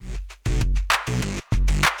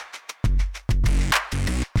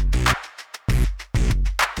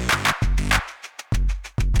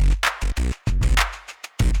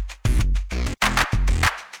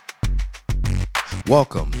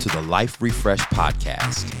Welcome to the Life Refresh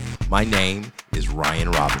Podcast. My name is Ryan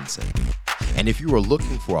Robinson. And if you are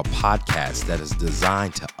looking for a podcast that is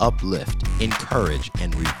designed to uplift, encourage,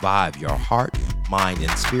 and revive your heart, mind,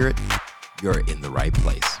 and spirit, you're in the right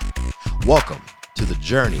place. Welcome to the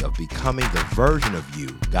journey of becoming the version of you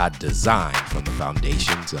God designed from the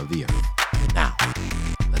foundations of the earth. Now,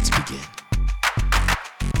 let's begin.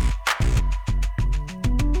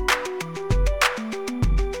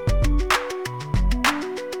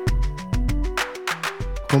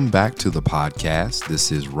 Welcome back to the podcast. This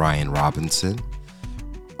is Ryan Robinson.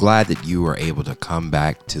 Glad that you are able to come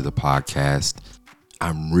back to the podcast.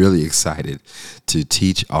 I'm really excited to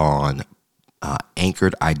teach on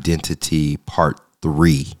Anchored Identity Part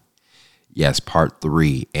 3. Yes, Part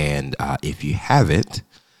 3. And if you haven't,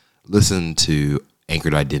 listen to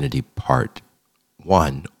Anchored Identity Part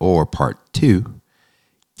 1 or Part 2.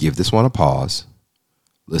 Give this one a pause.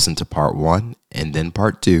 Listen to Part 1 and then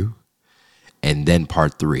Part 2. And then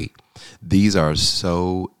Part 3. These are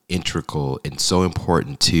so integral and so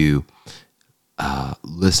important to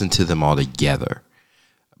listen to them all together,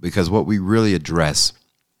 because what we really address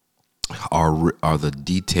are the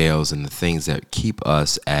details and the things that keep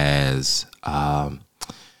us as, I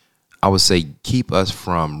would say, keep us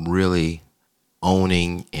from really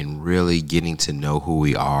owning and really getting to know who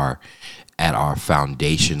we are at our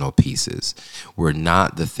foundational pieces. We're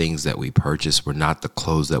not the things that we purchase. We're not the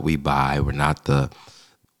clothes that we buy.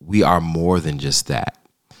 We are more than just that.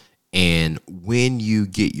 And when you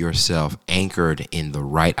get yourself anchored in the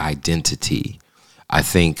right identity, I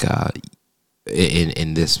think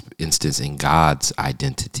in this instance, in God's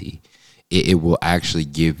identity, it will actually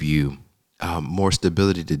give you more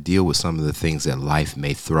stability to deal with some of the things that life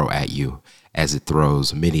may throw at you, as it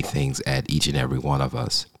throws many things at each and every one of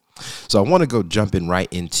us. So I want to go jumping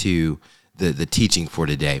right into the teaching for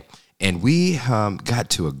today. And we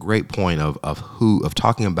got to a great point of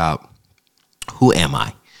talking about who am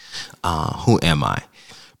I? Who am I?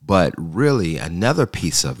 But really, another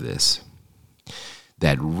piece of this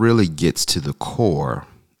that really gets to the core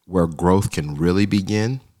where growth can really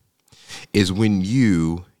begin is when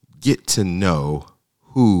you get to know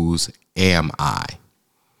whose am I?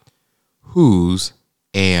 Whose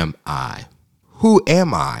am I? Who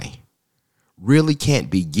am I really can't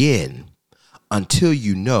begin until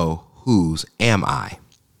you know whose am I.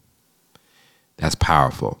 That's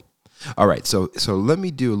powerful. All right, so let me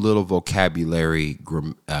do a little vocabulary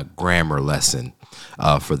grammar lesson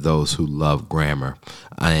for those who love grammar.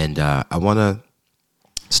 And I want to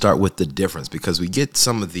start with the difference, because we get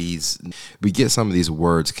some of these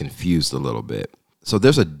words confused a little bit. So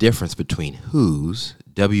there's a difference between whose,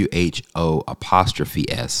 WHO''S,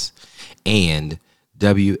 and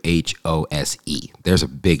WHOSE. There's a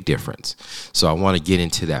big difference. So I want to get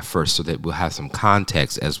into that first so that we'll have some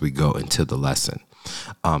context as we go into the lesson.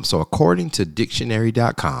 So according to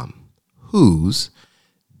dictionary.com, whose,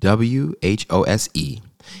 WHOSE,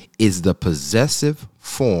 is the possessive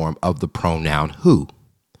form of the pronoun who,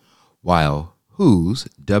 while whose,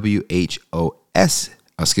 WOH''S,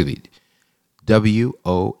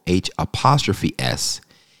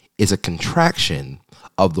 is a contraction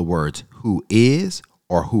of the words who is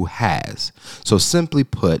or who has. So simply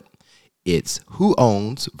put, it's who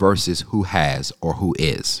owns versus who has or who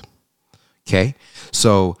is. Okay?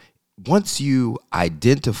 So once you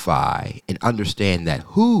identify and understand that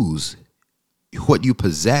what you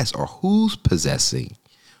possess or who's possessing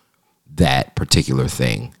that particular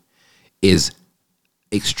thing is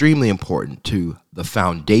extremely important to the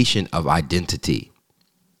foundation of identity,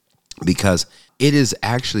 because it is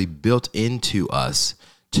actually built into us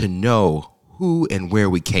to know who and where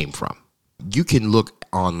we came from. You can look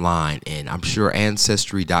online, and I'm sure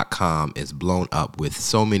Ancestry.com is blown up with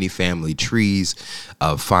so many family trees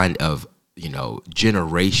of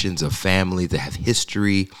generations of families that have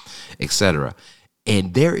history, etc.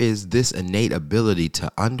 And there is this innate ability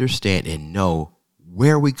to understand and know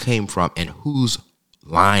where we came from and whose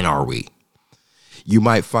line are we. You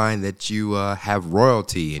might find that you have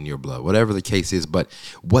royalty in your blood, whatever the case is. But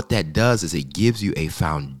what that does is it gives you a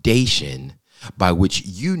foundation by which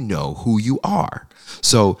you know who you are.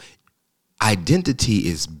 So identity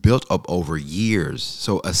is built up over years.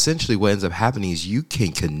 So essentially what ends up happening is you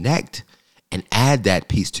can connect and add that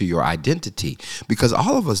piece to your identity, because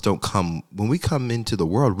all of us when we come into the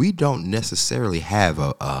world, we don't necessarily have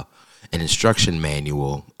an instruction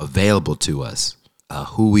manual available to us,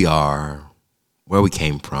 who we are, where we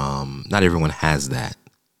came from. Not everyone has that.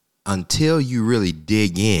 Until you really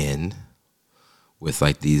dig in with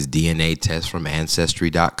like these DNA tests from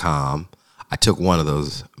Ancestry.com, I took one of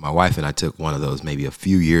those, my wife and I took one of those maybe a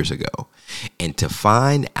few years ago. And to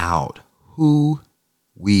find out who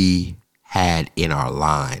we had in our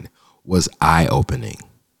line was eye-opening.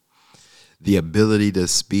 The ability to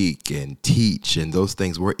speak and teach and those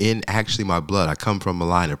things were in actually my blood. I come from a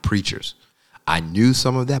line of preachers. I knew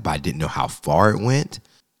some of that, but I didn't know how far it went.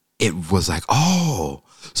 It was like, oh,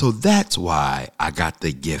 so that's why I got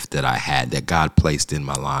the gift that I had, that God placed in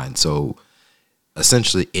my line. So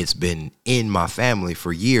essentially, it's been in my family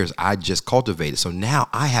for years. I just cultivated. So now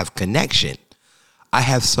I have connection. I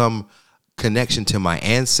have some connection to my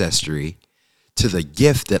ancestry, to the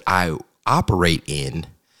gift that I operate in,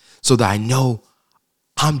 so that I know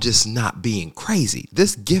I'm just not being crazy.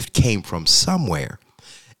 This gift came from somewhere,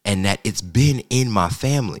 and that it's been in my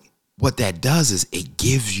family. What that does is it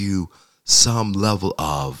gives you some level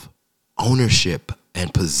of ownership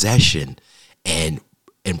and possession and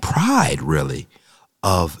pride, really,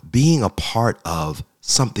 of being a part of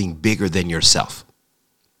something bigger than yourself.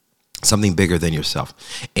 Something bigger than yourself.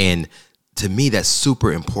 And to me, that's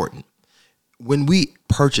super important. When we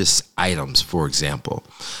purchase items, for example,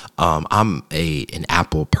 I'm an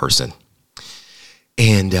Apple person.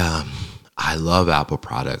 And I love Apple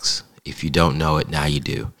products. If you don't know it, now you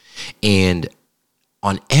do. And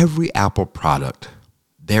on every Apple product,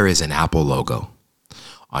 there is an Apple logo.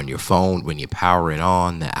 On your phone, when you power it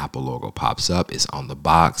on, the Apple logo pops up. It's on the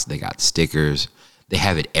box. They got stickers. They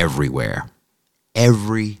have it everywhere.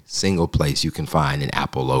 Every single place you can find an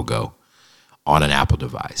Apple logo on an Apple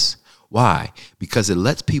device. Why? Because it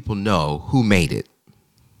lets people know who made it.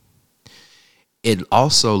 It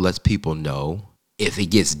also lets people know if it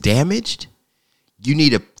gets damaged, you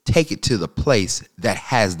need to take it to the place that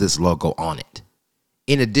has this logo on it.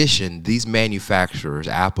 In addition, these manufacturers,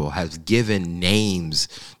 Apple, has given names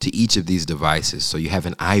to each of these devices. So you have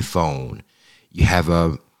an iPhone, you have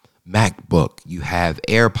a MacBook, you have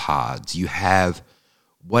AirPods, you have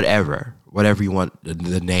whatever you want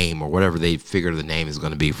the name or whatever they figure the name is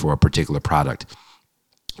going to be for a particular product.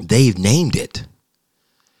 They've named it.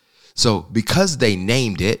 So because they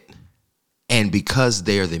named it and because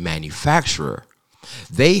they're the manufacturer,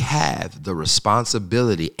 they have the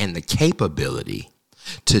responsibility and the capability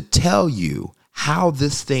to tell you how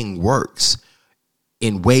this thing works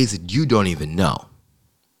in ways that you don't even know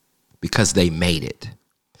because they made it.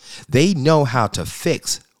 They know how to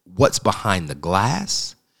fix what's behind the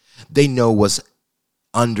glass. They know what's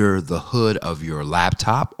under the hood of your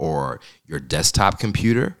laptop or your desktop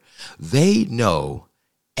computer. They know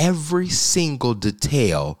every single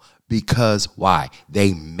detail because why?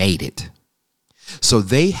 They made it. So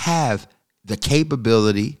they have the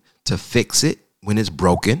capability to fix it when it's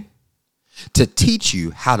broken, to teach you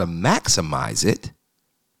how to maximize it,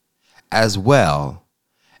 as well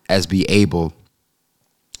as be able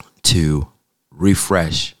to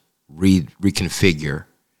refresh, reconfigure,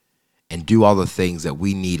 and do all the things that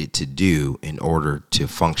we need it to do in order to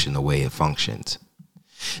function the way it functions.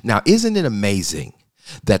 Now, isn't it amazing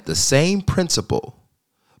that the same principle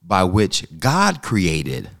by which God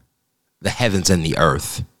created the heavens and the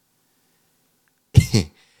earth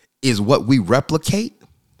is what we replicate?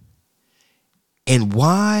 And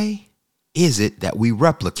why is it that we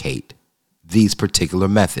replicate these particular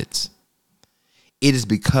methods? It is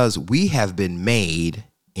because we have been made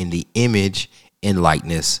in the image and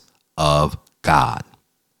likeness of God.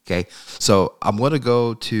 Okay, so I'm going to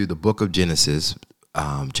go to the book of Genesis,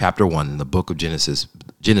 chapter 1. In the book of Genesis,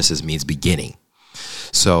 Genesis means beginning.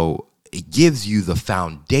 So it gives you the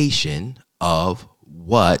foundation of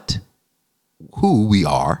who we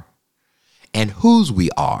are and whose we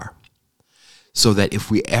are, so that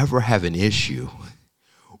if we ever have an issue,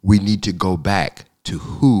 we need to go back to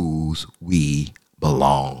whose we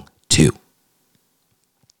belong to.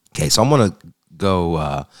 Okay, so I'm going to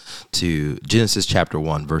go to Genesis chapter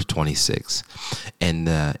 1, verse 26. And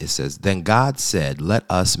it says, "Then God said, let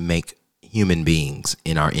us make human beings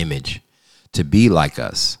in our image to be like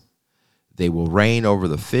us. They will reign over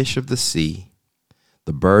the fish of the sea,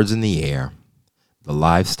 the birds in the air, the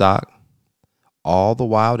livestock, all the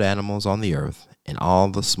wild animals on the earth, and all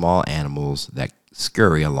the small animals that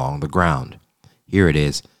scurry along the ground." Here it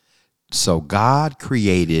is. So God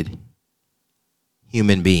created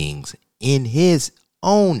human beings in his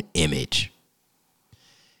own image.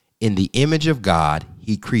 In the image of God,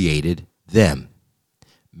 he created them.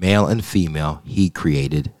 Male and female, he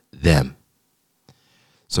created them.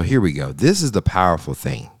 So here we go. This is the powerful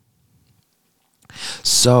thing.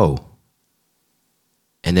 So,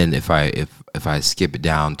 and then if I skip it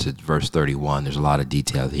down to verse 31, there's a lot of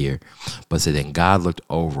detail here. But so then God looked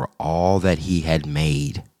over all that he had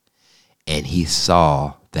made, and he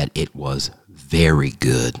saw that it was very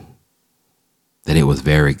good. That it was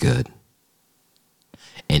very good.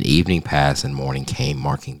 And evening passed and morning came,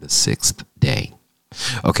 marking the sixth day.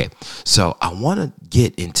 Okay, so I want to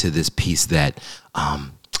get into this piece that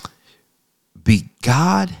be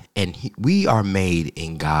God and we are made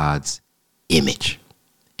in God's image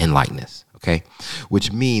and likeness. Okay,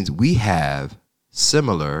 which means we have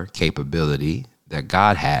similar capability that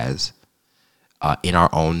God has in our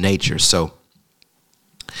own nature. So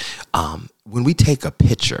when we take a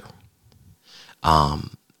picture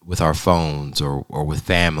with our phones or with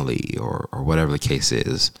family or whatever the case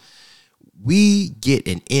is, we get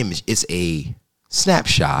an image. It's a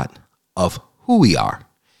snapshot of who we are.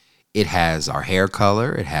 It has our hair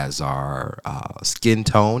color. It has our skin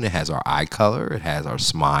tone. It has our eye color. It has our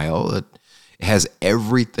smile. It has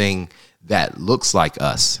everything that looks like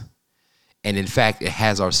us. And in fact, it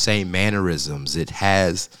has our same mannerisms. It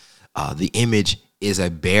has the image is a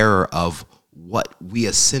bearer of what we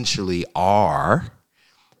essentially are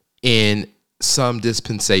in some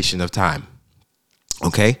dispensation of time.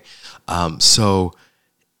 Okay. So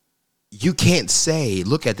you can't say,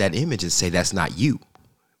 look at that image and say that's not you,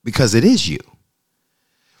 because it is you.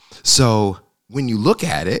 So when you look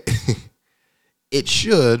at it, it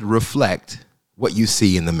should reflect what you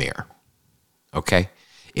see in the mirror. Okay.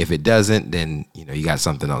 If it doesn't, then, you got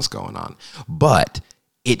something else going on, but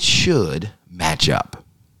it should match up.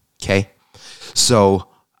 Okay. So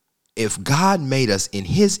if God made us in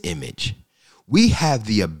his image, we have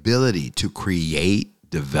the ability to create,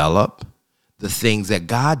 develop the things that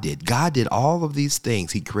God did. God did all of these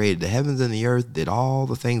things. He created the heavens and the earth, did all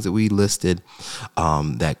the things that we listed,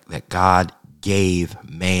 that God gave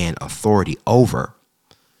man authority over.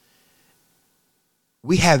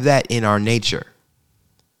 We have that in our nature.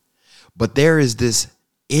 But there is this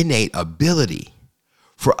innate ability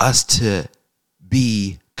for us to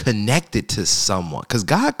be connected to someone, because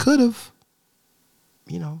God could have,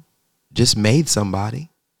 just made somebody.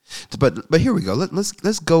 But here we go.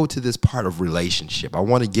 Let's go to this part of relationship. I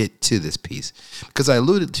want to get to this piece because I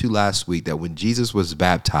alluded to last week that when Jesus was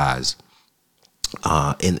baptized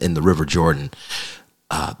in the River Jordan,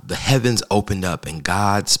 the heavens opened up and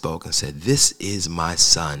God spoke and said, "This is my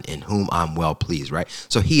son in whom I'm well pleased," right?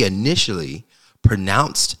 So he initially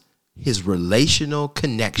pronounced his relational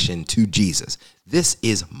connection to Jesus. This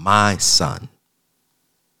is my son.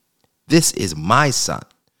 This is my son.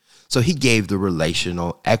 So he gave the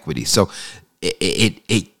relational equity. So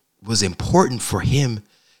it was important for him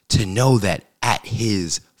to know that at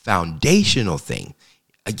his foundational thing,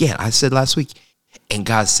 again, I said last week, and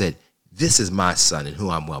God said, "This is my son in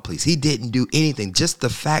whom I'm well pleased." He didn't do anything. Just the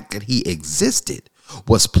fact that he existed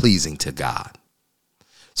was pleasing to God.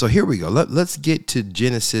 So here we go. Let's get to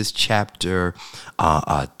Genesis chapter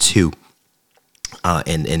 2.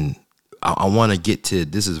 And I want to get to,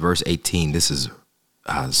 this is verse 18. This is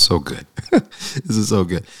so good. This is so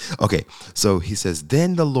good. Okay. So he says,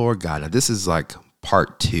 "Then the Lord God," now this is like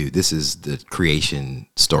part 2. This is the creation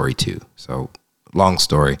story 2. So long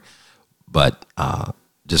story, but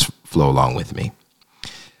just flow along with me.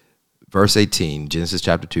 Verse 18, Genesis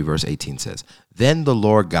chapter 2, verse 18 says, "Then the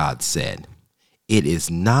Lord God said, 'It is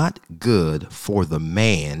not good for the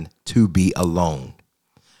man to be alone.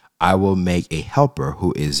 I will make a helper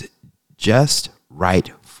who is just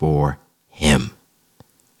right for him.'"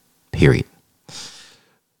 Period.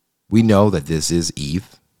 We know that this is Eve,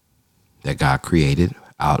 that God created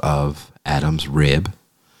out of Adam's rib,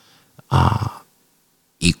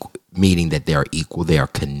 meaning that they are equal, they are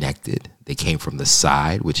connected. They came from the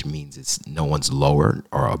side, which means it's no one's lower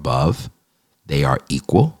or above. They are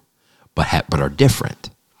equal, but are different.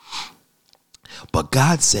 But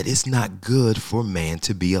God said it's not good for man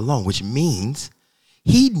to be alone, which means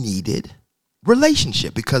he needed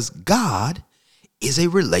relationship, because God is a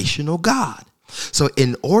relational God. So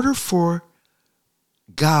in order for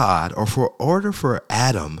God, or for order for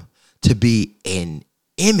Adam to be an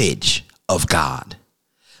image of God,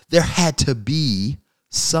 there had to be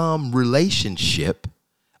some relationship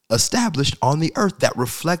established on the earth that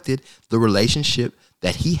reflected the relationship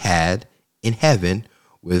that he had in heaven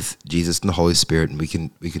with Jesus and the Holy Spirit. And we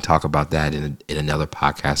can talk about that in another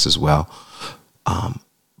podcast as well.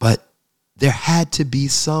 But there had to be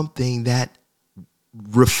something that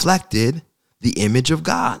reflected the image of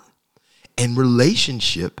God, and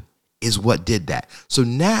relationship is what did that. So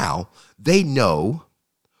now they know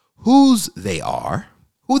who they are,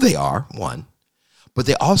 one, but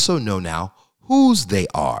they also know now whose they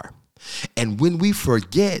are. And when we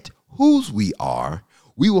forget whose we are,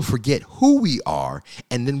 we will forget who we are,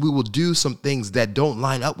 and then we will do some things that don't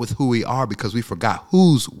line up with who we are because we forgot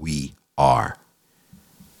whose we are.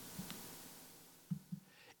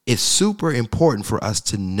 it's super important for us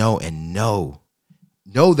to know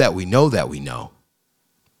that we know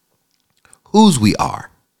whose we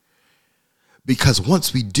are. Because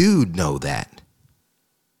once we do know that,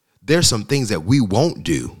 there's some things that we won't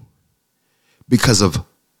do because of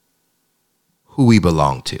who we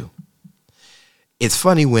belong to. It's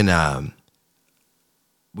funny when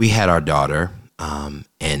we had our daughter,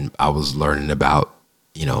 and I was learning about,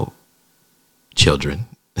 children.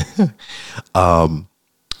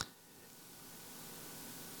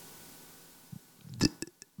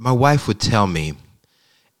 My wife would tell me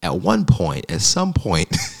at some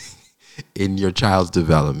point in your child's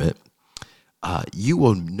development, you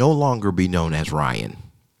will no longer be known as Ryan.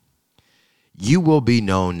 You will be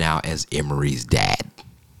known now as Emery's dad.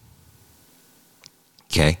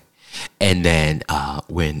 Okay. And then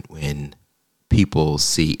when people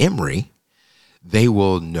see Emery, they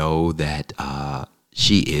will know that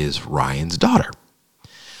she is Ryan's daughter,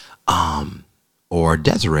 or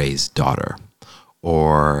Desiree's daughter,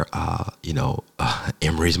 or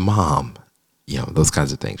Emery's mom, those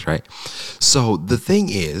kinds of things, right? So the thing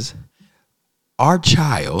is, our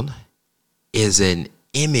child is an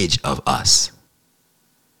image of us,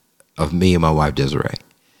 of me and my wife Desiree.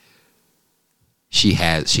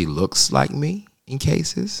 She looks like me in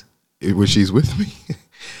cases when she's with me,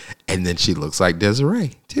 and then she looks like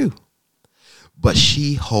Desiree too. But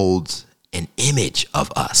she holds an image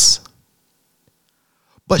of us.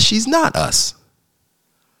 But she's not us.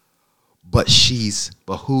 But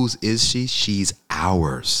whose is she? She's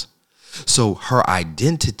ours. So her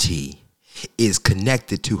identity is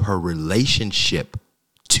connected to her relationship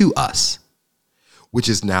to us, which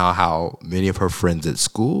is now how many of her friends at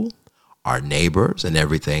school, our neighbors and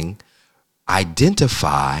everything,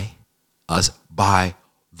 identify us by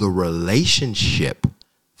the relationship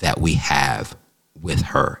that we have with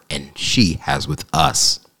her and she has with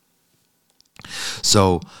us.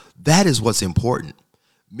 So that is what's important.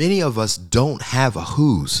 Many of us don't have a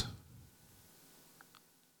whose.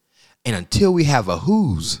 And until we have a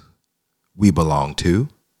whose we belong to,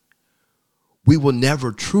 we will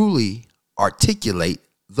never truly articulate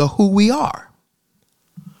the who we are.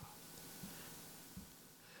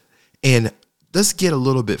 And let's get a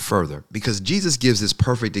little bit further, because Jesus gives this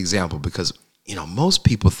perfect example, because, most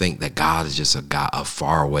people think that God is just a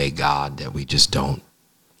faraway God that we just don't,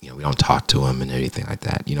 we don't talk to him and anything like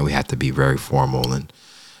that. We have to be very formal and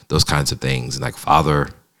those kinds of things. And like, Father,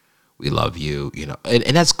 we love you,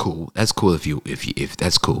 and that's cool. That's cool if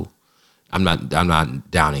that's cool. I'm not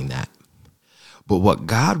downing that. But what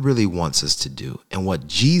God really wants us to do, and what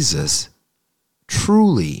Jesus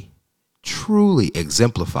truly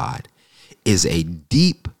exemplified, is a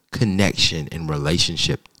deep connection and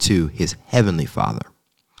relationship to his heavenly Father.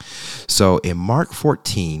 So in Mark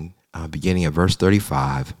 14, beginning at verse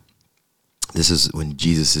 35, this is when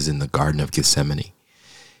Jesus is in the Garden of Gethsemane.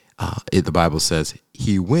 The Bible says,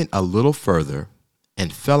 he went a little further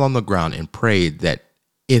and fell on the ground and prayed that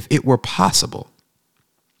if it were possible,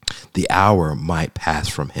 the hour might pass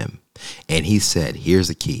from him. And he said, here's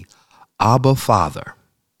the key, Abba, Father,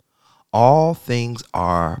 all things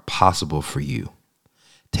are possible for you.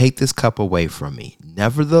 Take this cup away from me.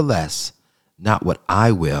 Nevertheless, not what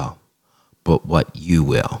I will, but what you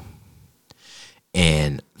will.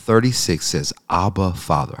 And 36 says, Abba,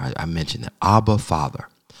 Father. I mentioned that. Abba, Father.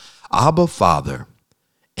 Abba, Father,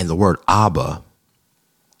 and the word Abba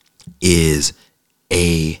is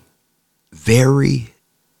a very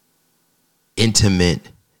intimate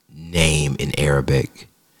name in Arabic.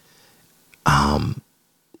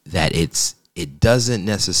 That it doesn't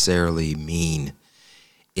necessarily mean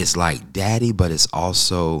it's like daddy, but it's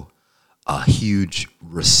also a huge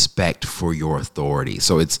respect for your authority.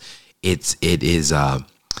 So it is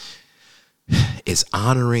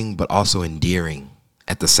honoring, but also endearing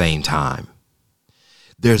at the same time.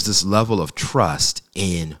 There's this level of trust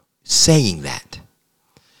in saying that.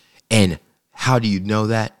 And how do you know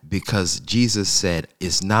that? Because Jesus said,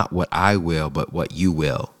 it's not what I will, but what you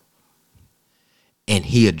will. And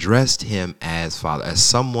he addressed him as Father, as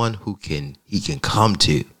someone he can come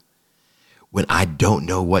to when I don't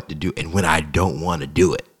know what to do and when I don't want to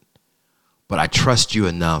do it. But I trust you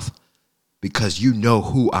enough because you know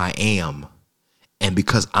who I am. And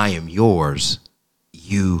because I am yours,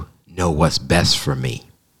 you know what's best for me.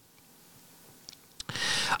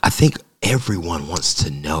 I think everyone wants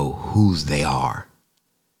to know whose they are.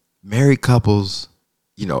 Married couples,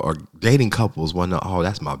 or dating couples want to know, oh,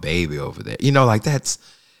 that's my baby over there.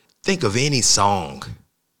 Think of any song,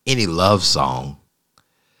 any love song.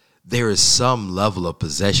 There is some level of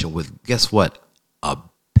possession with, guess what? A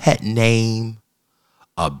pet name,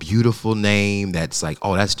 a beautiful name that's like,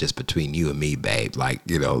 oh, that's just between you and me, babe. Like,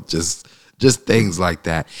 just things like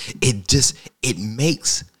that. It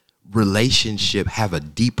makes relationship have a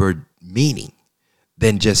deeper meaning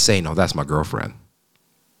than just saying, no, that's my girlfriend.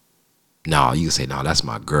 No, you can say, no, that's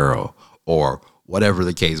my girl, or whatever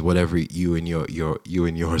the case, whatever you and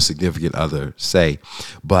your significant other say.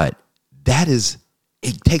 But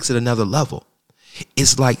it takes it another level.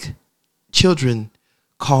 It's like children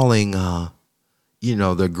calling,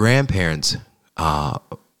 their grandparents, Paw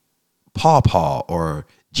or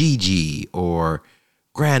Gigi or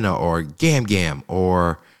Grandma or Gam Gam,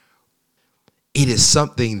 or it is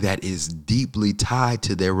something that is deeply tied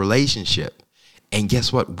to their relationship. And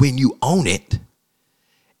guess what? When you own it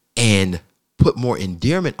and put more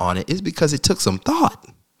endearment on it, it's because it took some thought.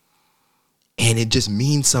 And it just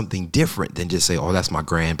means something different than just say, oh, that's my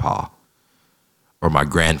grandpa or my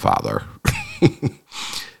grandfather.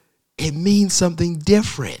 It means something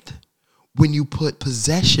different when you put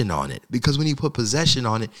possession on it. Because when you put possession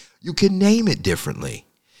on it, you can name it differently.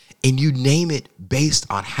 And you name it based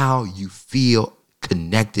on how you feel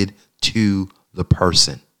connected to the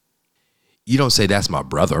person. You don't say, that's my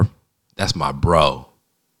brother, that's my bro,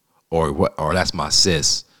 or that's my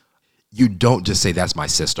sis. You don't just say, that's my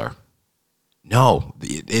sister. No,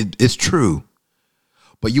 it's true.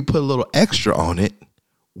 But you put a little extra on it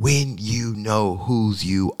when you know whose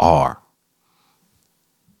you are.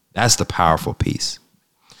 That's the powerful piece.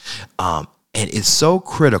 And it's so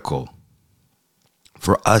critical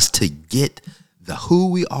for us to get the who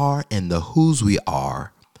we are and the whose we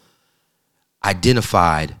are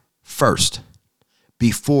identified first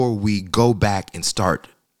before we go back and start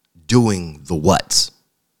doing the what's.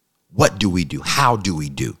 What do we do? How do we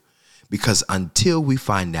do? Because until we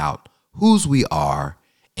find out whose we are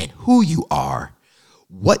and who you are,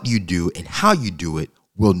 what you do and how you do it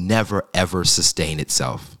will never, ever sustain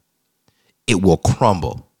itself. It will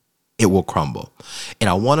crumble. It will crumble. And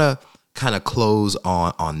I want to kind of close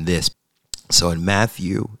on this. So in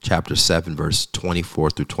Matthew chapter 7, verse 24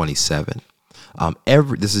 through 27,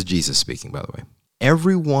 this is Jesus speaking, by the way.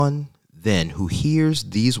 Everyone then who hears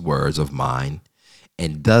these words of mine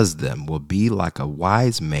and does them will be like a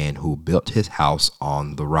wise man who built his house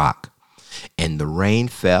on the rock. And the rain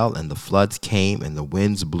fell and the floods came and the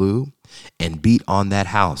winds blew and beat on that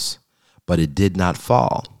house. But it did not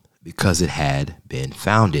fall because it had been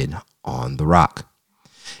founded on the rock.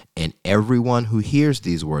 And everyone who hears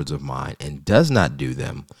these words of mine and does not do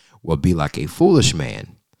them will be like a foolish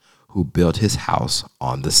man who built his house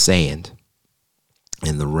on the sand.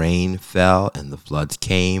 And the rain fell and the floods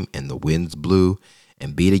came and the winds blew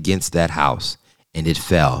and beat against that house, and it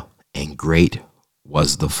fell, and great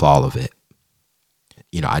was the fall of it.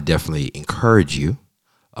 I definitely encourage you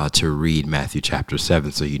to read Matthew chapter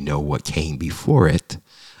 7 so you know what came before it,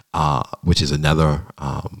 which is another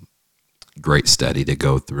great study to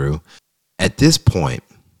go through. At this point,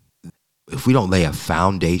 if we don't lay a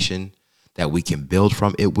foundation that we can build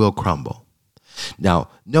from, it will crumble. Now,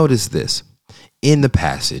 notice this. In the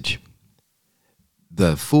passage,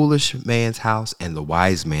 the foolish man's house and the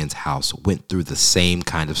wise man's house went through the same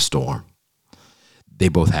kind of storm. They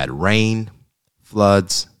both had rain,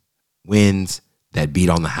 floods, winds that beat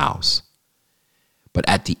on the house. But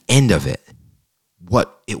at the end of it,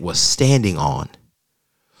 what it was standing on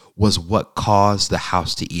was what caused the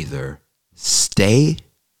house to either stay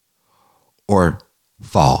or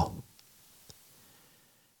fall.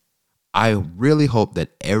 I really hope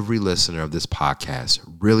that every listener of this podcast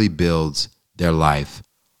really builds their life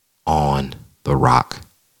on the rock.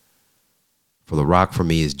 For the rock for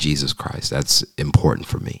me is Jesus Christ. That's important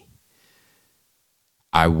for me.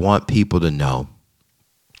 I want people to know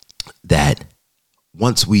that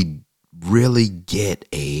once we really get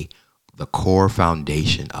the core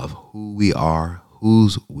foundation of who we are,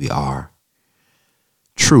 whose we are,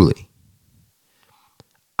 truly,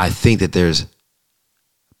 I think that there's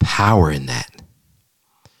power in that.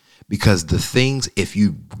 Because the things, if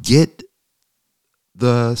you get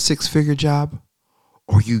the 6-figure job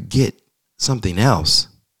or you get something else,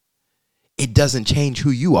 it doesn't change who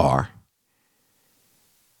you are.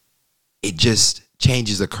 It just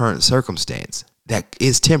changes the current circumstance that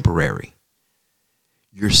is temporary.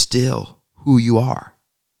 You're still who you are,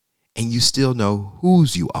 and you still know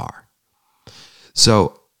whose you are.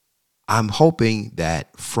 So I'm hoping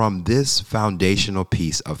that from this foundational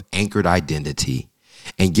piece of anchored identity,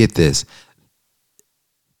 and get this,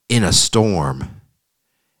 in a storm,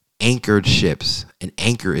 anchored ships, an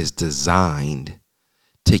anchor is designed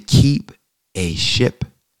to keep a ship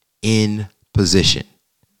in position.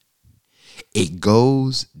 It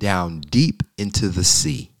goes down deep into the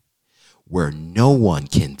sea where no one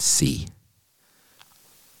can see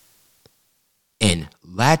and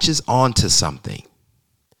latches onto something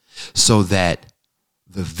so that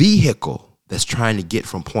the vehicle that's trying to get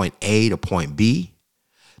from point A to point B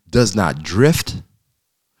does not drift,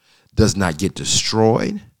 does not get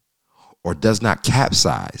destroyed, or does not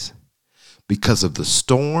capsize because of the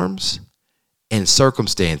storms and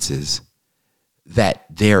circumstances that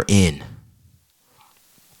they're in.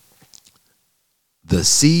 The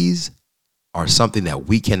seas are something that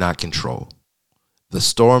we cannot control. The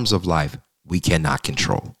storms of life we cannot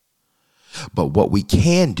control. But what we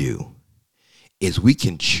can do is we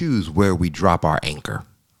can choose where we drop our anchor.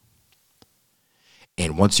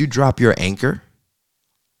 And once you drop your anchor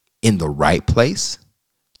in the right place,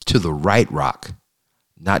 to the right rock,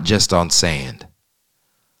 not just on sand,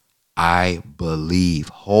 I believe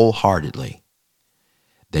wholeheartedly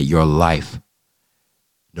that your life,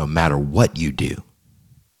 no matter what you do,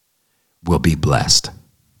 will be blessed.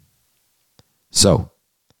 So,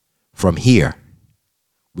 from here,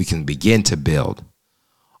 we can begin to build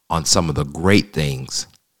on some of the great things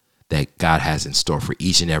that God has in store for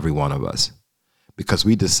each and every one of us, because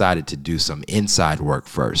we decided to do some inside work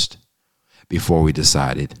first before we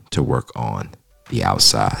decided to work on the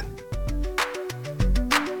outside.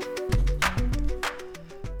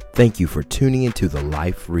 Thank you for tuning into the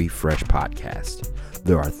Life Refresh podcast.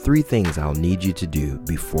 There are 3 things I'll need you to do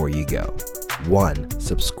before you go. 1,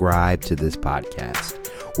 subscribe to this podcast,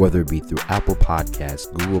 whether it be through Apple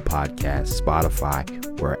Podcasts, Google Podcasts, Spotify,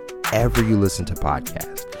 wherever you listen to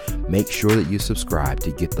podcasts. Make sure that you subscribe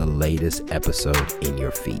to get the latest episode in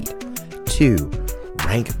your feed. 2,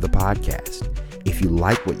 rank the podcast. If you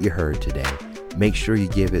like what you heard today, make sure you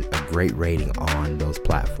give it a great rating on those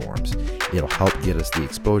platforms. It'll help get us the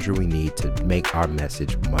exposure we need to make our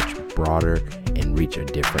message much broader and reach a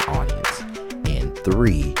different audience. And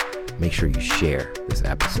 3, make sure you share this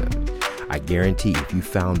episode. I guarantee if you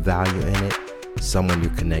found value in it, someone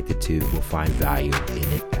you're connected to will find value in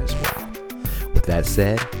it as well. With that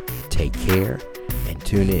said, take care and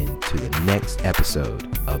tune in to the next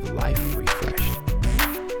episode of Life Refreshed.